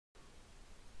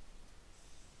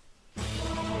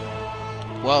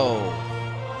Whoa.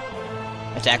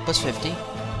 Attack plus 50.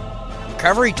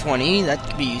 Recovery 20, that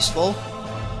could be useful.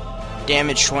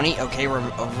 Damage 20, okay,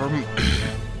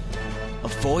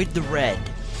 avoid the red.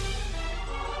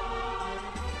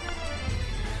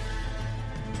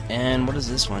 And what does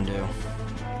this one do?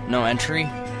 No entry?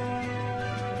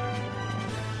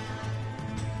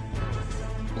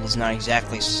 Well, it's not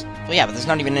exactly... Well, yeah, but there's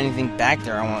not even anything back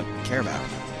there I won't care about.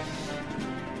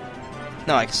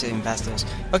 No, I can see them past those.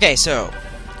 Okay, so...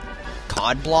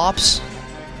 Cod Blops.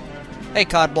 Hey,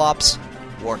 Cod Blops.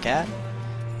 Warcat.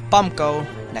 Bumko.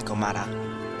 Nekomata.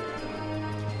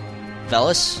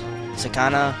 Velis.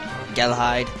 Sakana.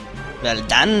 Gelhide.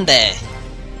 Veldande.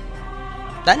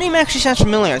 That name actually sounds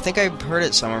familiar. I think I've heard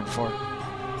it somewhere before.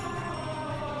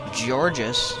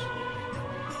 Georges.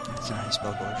 That's not how you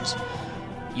spell Georges.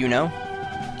 You know?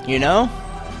 You know?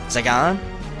 Zagan.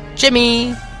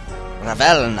 Jimmy.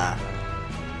 Ravelna.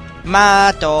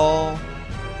 Mato.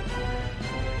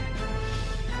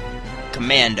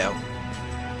 Commando.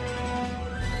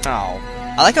 Oh.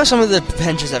 I like how some of the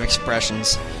benches have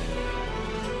expressions.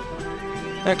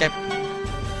 Okay.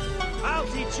 I'll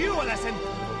teach you a lesson.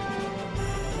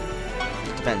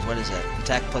 Depends, what is it?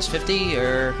 Attack plus 50,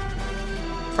 or...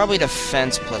 Probably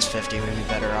defense plus 50 would be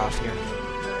better off here.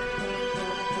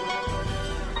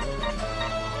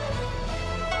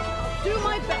 Do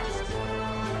my best.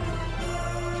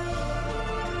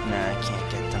 Nah, I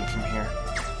can't get them from here.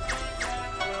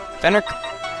 Fenric?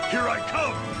 Here I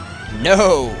come.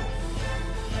 No!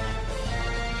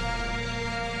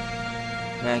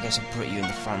 Now I guess I'll put you in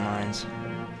the front lines.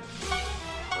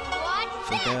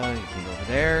 Fuka, you can go over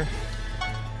there.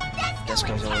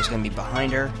 Desco's always going to be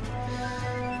behind her.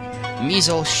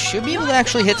 Measle should be able to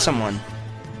actually hit someone.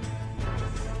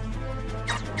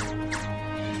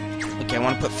 Okay, I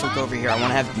want to put Fuka over here. I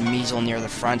want to have Measle near the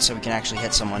front so we can actually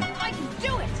hit someone. I can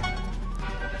do it.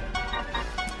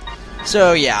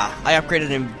 So yeah, I upgraded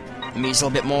him Measle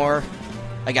a bit more.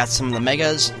 I got some of the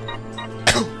megas.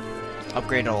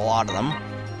 Upgraded a lot of them.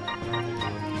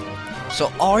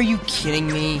 So are you kidding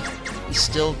me? You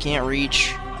still can't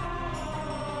reach?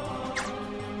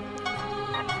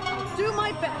 Do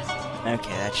my best. Okay,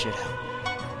 that should help.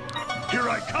 Here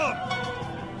I come.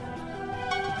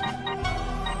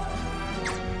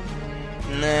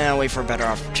 Nah, I'll wait for a better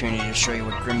opportunity to show you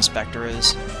what Grim Spectre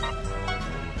is.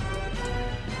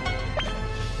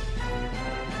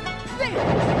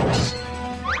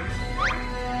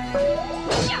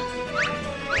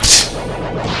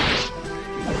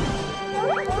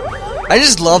 I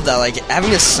just love that, like,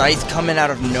 having a scythe coming out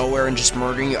of nowhere and just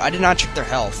murdering you. I did not check their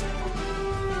health.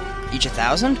 Each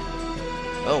 1,000?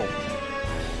 Oh.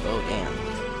 Oh, damn.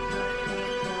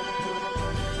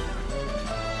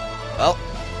 Well.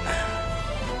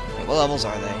 Wait, what levels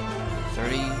are they?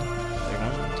 30?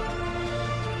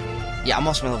 31? Yeah, I'm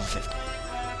almost at level 50.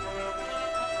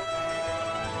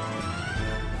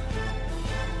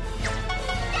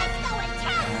 I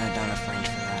don't have range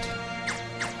for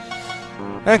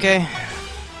that. Okay.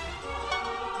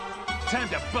 Time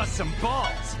to bust some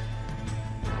balls.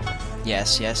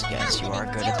 Yes, yes, yes, you are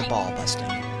good at the ball busting.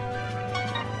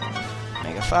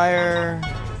 Mega Fire.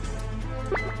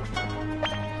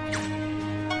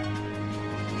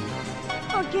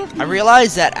 I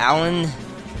realize that Alan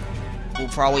will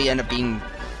probably end up being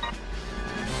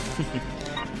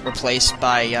replaced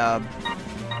by a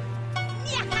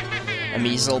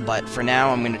Measle, but for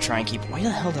now I'm going to try and keep... Why the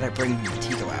hell did I bring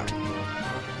Tico out?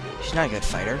 She's not a good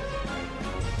fighter.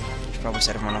 She probably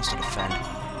set everyone else to defend.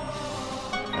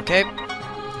 Okay.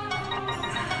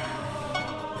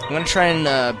 I'm going to try and,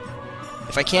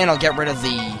 if I can, I'll get rid of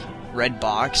the red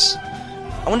box.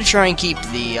 I want to try and keep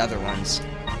the other ones.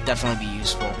 Definitely be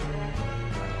useful.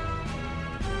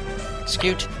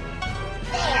 Execute.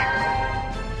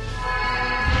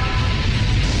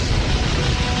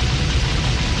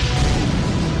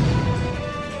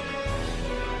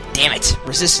 Damn it!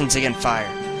 Resistance against fire.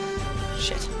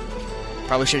 Shit.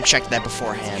 Probably should have checked that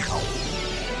beforehand.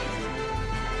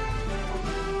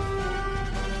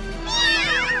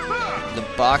 The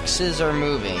boxes are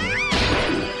moving.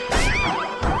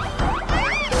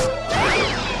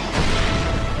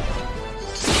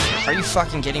 Are you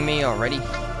fucking kidding me already?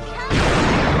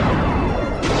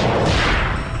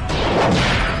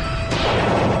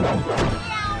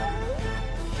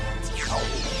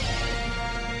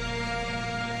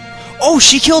 Oh,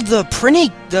 she killed the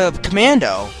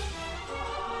commando.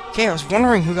 Okay, I was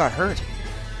wondering who got hurt.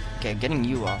 Okay, getting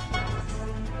you off.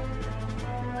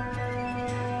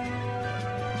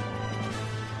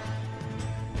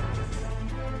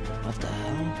 What the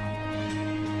hell?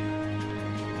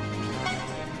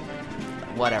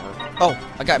 Whatever. Oh,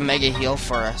 I got Mega Heal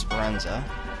for Esperanza.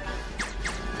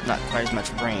 Not quite as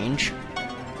much range.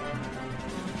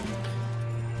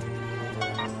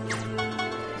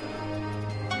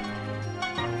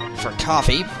 For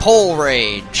Toffee, Pole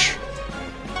Rage!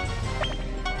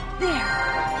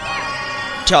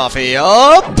 There. Toffee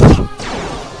up!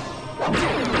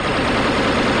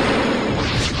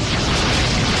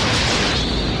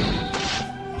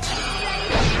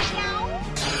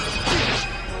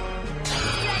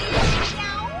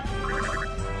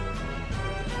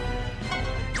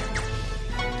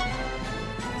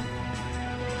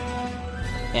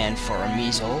 And for a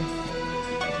Measle,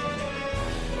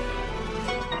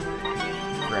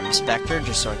 Grim Spectre,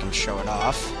 just so I can show it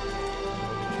off.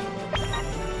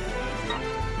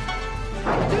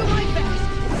 I'll do my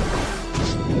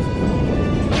best.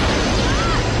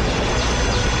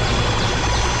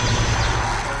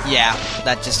 Yeah,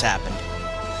 that just happened.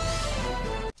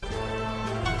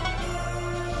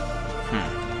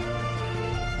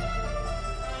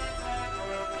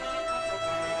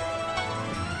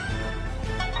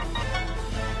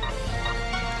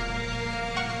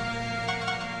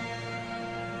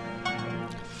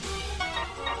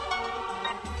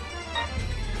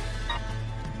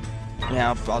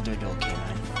 Yeah, I'll do a dual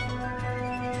canine.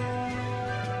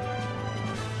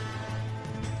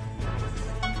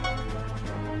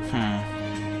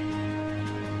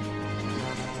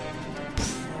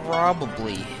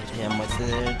 Probably hit him with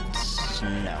it.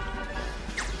 No.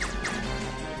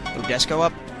 Ooh, Disco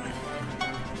up.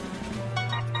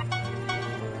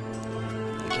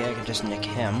 Okay, I can just nick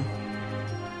him.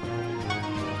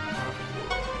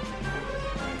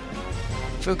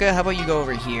 Fuka, how about you go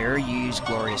over here, you use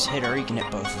Glorious Hitter, you can hit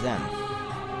both of them.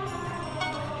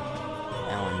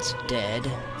 Alan's dead.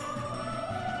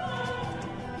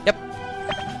 Yep.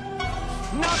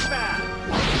 Not bad.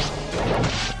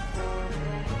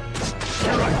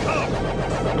 Here I come.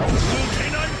 Full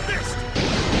canine fist.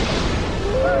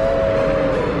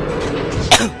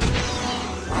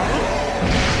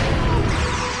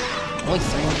 Only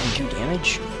 302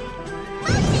 damage?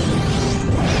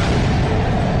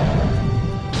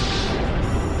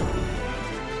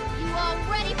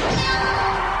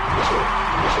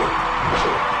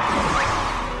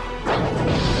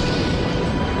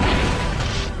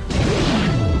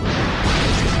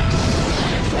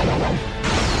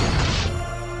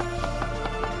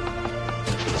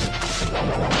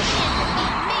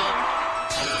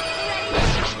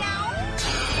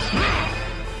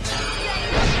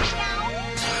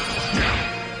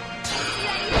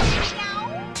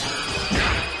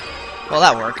 Well,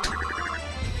 that worked.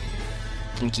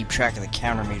 Didn't keep track of the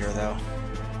counter meter, though.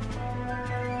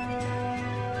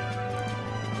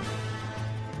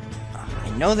 I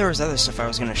know there was other stuff I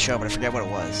was going to show, but I forget what it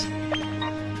was.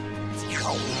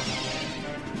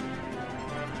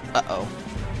 Uh-oh.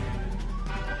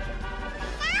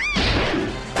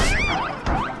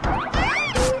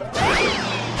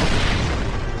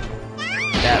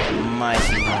 That might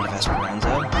be one of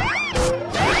Esperanza.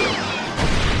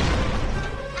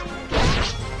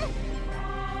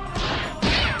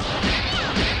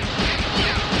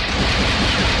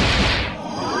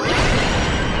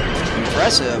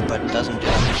 Impressive, but doesn't do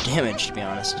that much damage, to be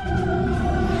honest.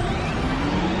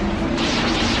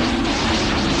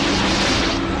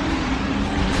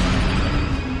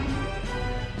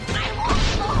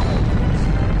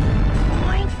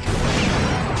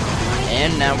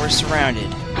 And now we're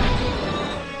surrounded.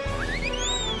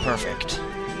 Perfect.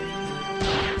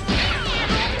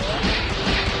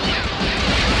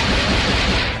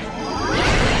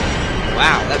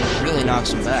 Wow, that really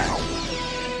knocks him back.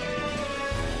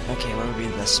 Okay, what would be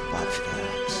the best spot for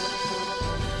that?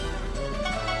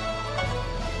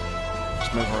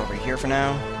 Just move her over here for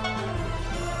now.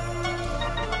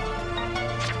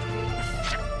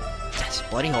 Yes,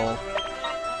 bloody hole.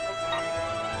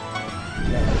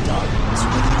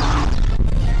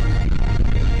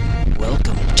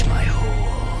 Welcome to my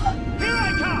hole. Here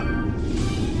I come.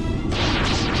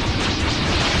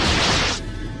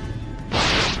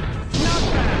 Not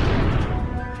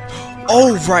bad.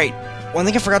 Oh, right. One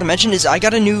thing I forgot to mention is I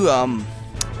got a new,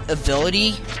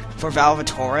 ability for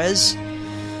Valvatorez.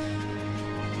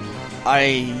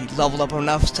 I leveled up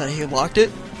enough that he locked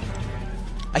it.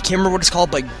 I can't remember what it's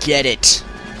called, but get it.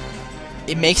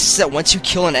 It makes it so that once you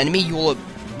kill an enemy, you will,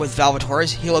 with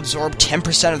Valvatorez, he'll absorb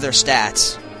 10% of their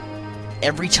stats.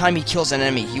 Every time he kills an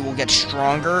enemy, he will get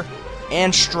stronger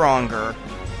and stronger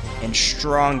and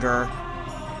stronger.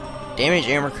 Damage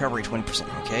and recovery 20%.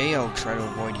 Okay, I'll try to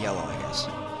avoid yellow, I guess.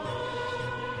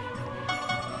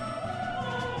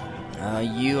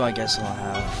 I guess I'll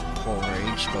have Pole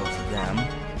Rage, both of them.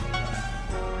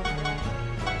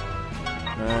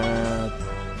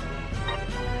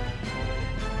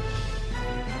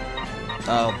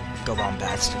 I'll go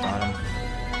bombastic on him.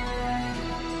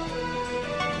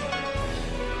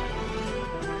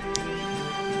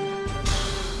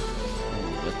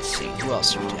 Let's see, who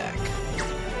else to attack?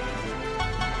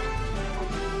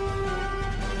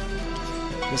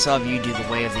 Guess I'll have you do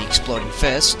the way of the exploding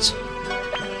fists.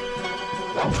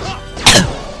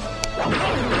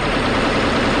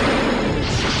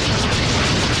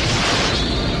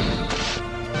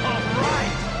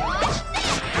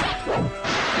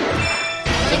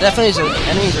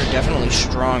 Enemies are definitely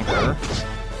stronger,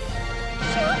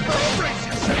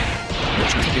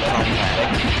 which could be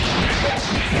problematic.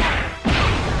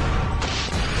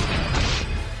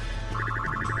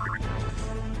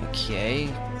 Okay,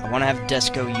 I want to have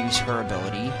Disgaea use her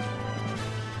ability.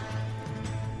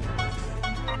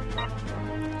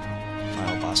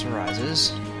 Final boss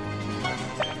arises.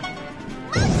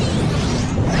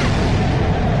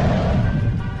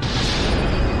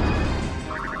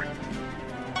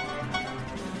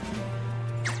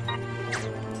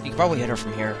 You can probably hit her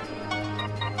from here.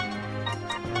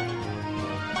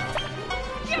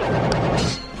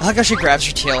 I like how she grabs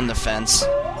your tail in the fence.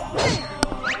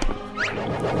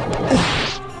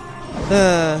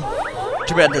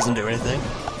 Too bad it doesn't do anything.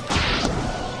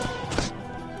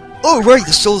 Oh, right,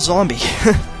 there's still a zombie.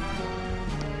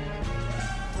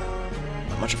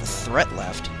 Not much of a threat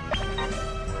left.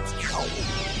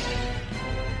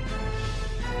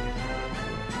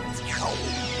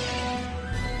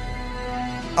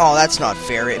 Oh, that's not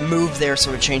fair. It moved there,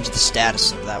 so it changed the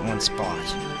status of that one spot.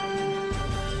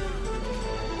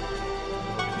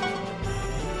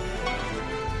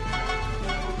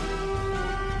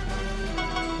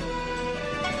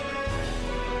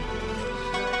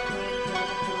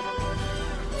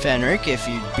 Fenric, if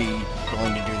you'd be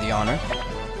willing to do the honor.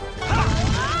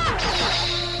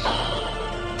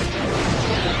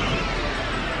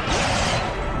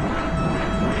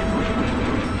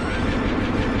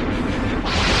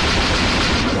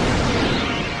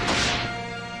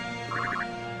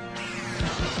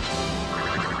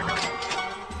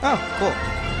 Oh,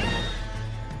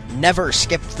 cool. Never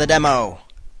skipped the demo.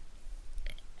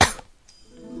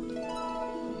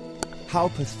 How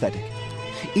pathetic.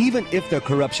 Even if their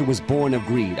corruption was born of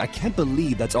greed, I can't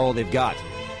believe that's all they've got.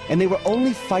 And they were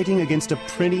only fighting against a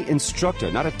pretty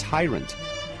instructor, not a tyrant.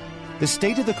 The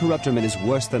state of the corruptormen is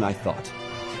worse than I thought.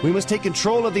 We must take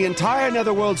control of the entire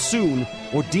netherworld soon,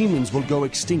 or demons will go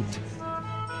extinct.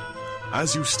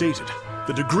 As you stated,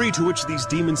 the degree to which these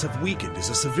demons have weakened is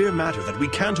a severe matter that we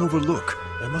can't overlook.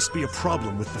 There must be a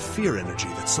problem with the fear energy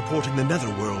that's supporting the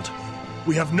netherworld.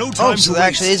 We have no time so to that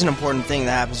waste. actually is an important thing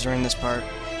that happens during this part.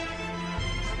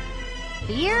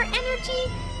 Fear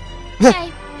energy? Okay,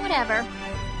 whatever.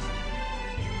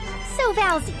 So,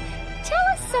 Valzy, tell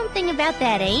us something about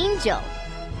that angel.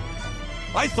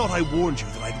 I thought I warned you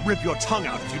that I'd rip your tongue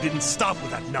out if you didn't stop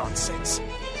with that nonsense.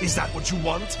 Is that what you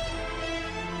want?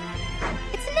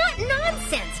 It's not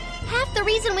nonsense. Half the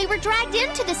reason we were dragged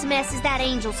into this mess is that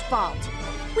angel's fault.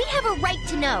 We have a right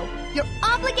to know. You're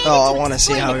obligated to Oh, I want to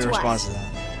see explain how it he to responds us. to that.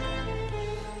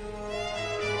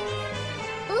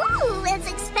 Ooh, as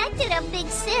expected of Big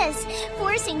Sis,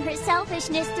 forcing her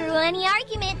selfishness through any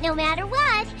argument no matter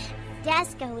what.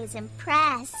 Disgaea is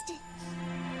impressed.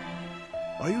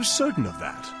 Are you certain of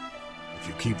that? If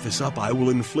you keep this up, I will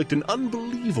inflict an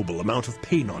unbelievable amount of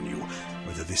pain on you,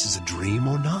 whether this is a dream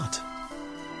or not.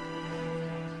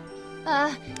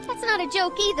 That's not a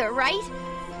joke either, right?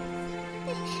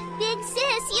 Big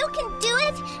Sis, you can do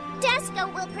it!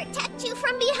 Disgaea will protect you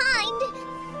from behind!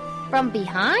 From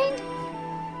behind?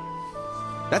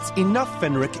 That's enough,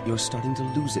 Fenric. You're starting to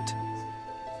lose it.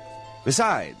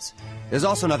 Besides, there's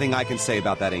also nothing I can say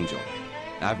about that angel.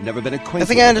 I've never been acquainted I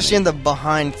think I understand the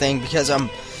behind thing, because the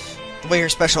way her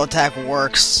special attack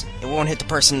works, it won't hit the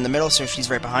person in the middle, so if she's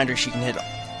right behind her, she can hit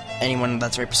anyone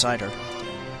that's right beside her.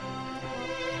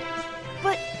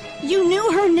 But you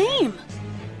knew her name.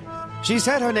 She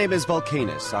said her name is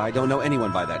Volcanus. I don't know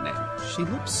anyone by that name. She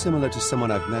looks similar to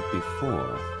someone I've met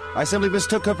before. I simply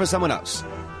mistook her for someone else.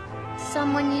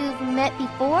 Someone you've met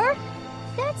before?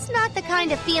 That's not the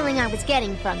kind of feeling I was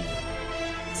getting from you.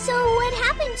 So what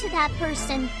happened to that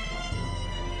person?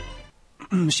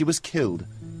 She was killed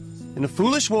in a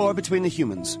foolish war between the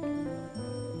humans.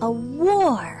 A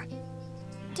war?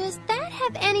 Does that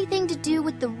have anything to do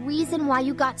with the reason why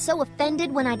you got so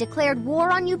offended when I declared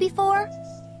war on you before?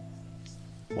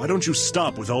 Why don't you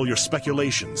stop with all your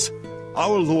speculations?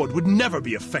 Our Lord would never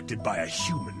be affected by a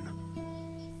human.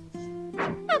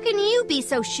 How can you be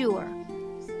so sure?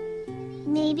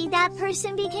 Maybe that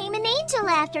person became an angel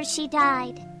after she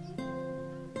died.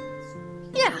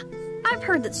 Yeah, I've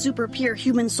heard that super pure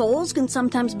human souls can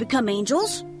sometimes become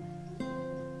angels.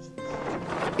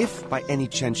 If by any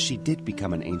chance she did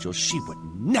become an angel, she would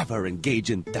never engage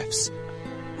in thefts.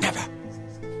 Never.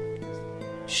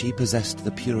 She possessed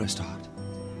the purest heart.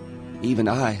 Even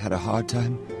I had a hard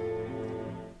time.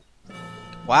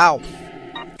 Wow.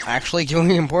 Actually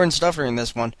doing important stuff during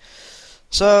this one.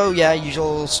 So, yeah,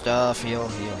 usual stuff. Heal,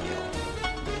 heal, heal.